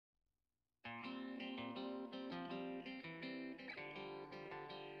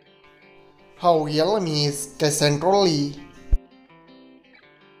How young is Kassandra?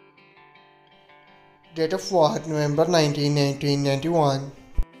 Date of birth November 19, 1991.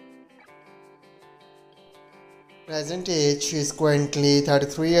 Present age she is currently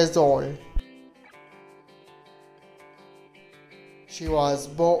 33 years old. She was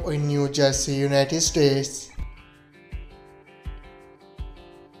born in New Jersey, United States.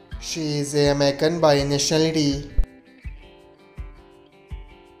 She is American by nationality.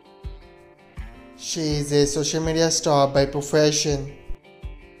 She is a social media star by profession.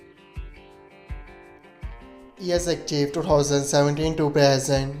 Years active 2017 to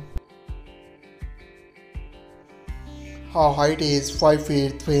present. Her height is 5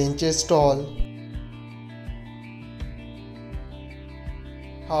 feet 3 inches tall.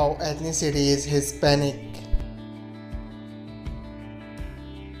 Her ethnicity is Hispanic.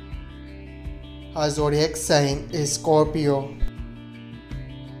 Her zodiac sign is Scorpio.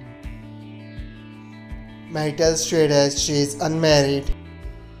 Marital status: she is unmarried.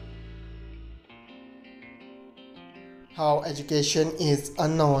 Her education is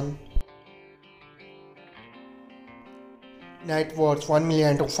unknown. Net worth $1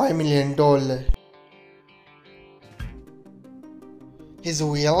 million to $5 million. His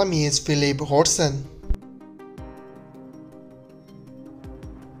real name is Phillip Hudson.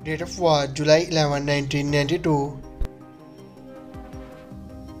 Date of birth July 11, 1992.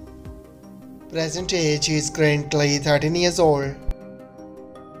 Present age is currently 13 years old.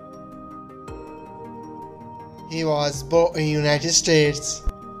 He was born in United States.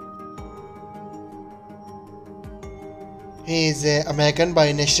 He is American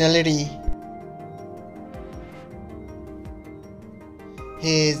by nationality.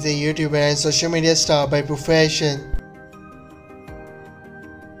 He is a YouTuber and social media star by profession.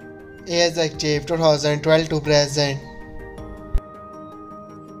 He is active 2012 to present.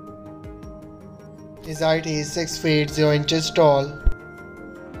 His height is 6 feet 0 inches tall.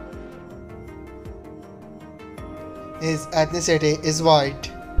 His ethnicity is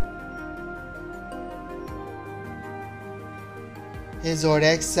white. His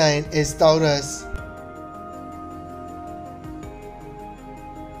zodiac sign is Taurus.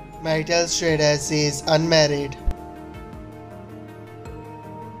 Marital status is unmarried.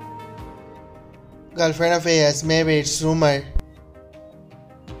 Girlfriend affairs, maybe it's rumored.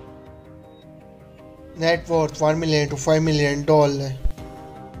 Net worth $1 million to $5 million.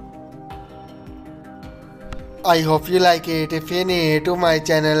 I hope you like it. If you're new to my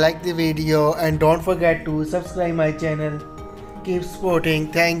channel, like the video and don't forget to subscribe my channel. Keep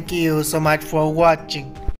supporting. Thank you so much for watching.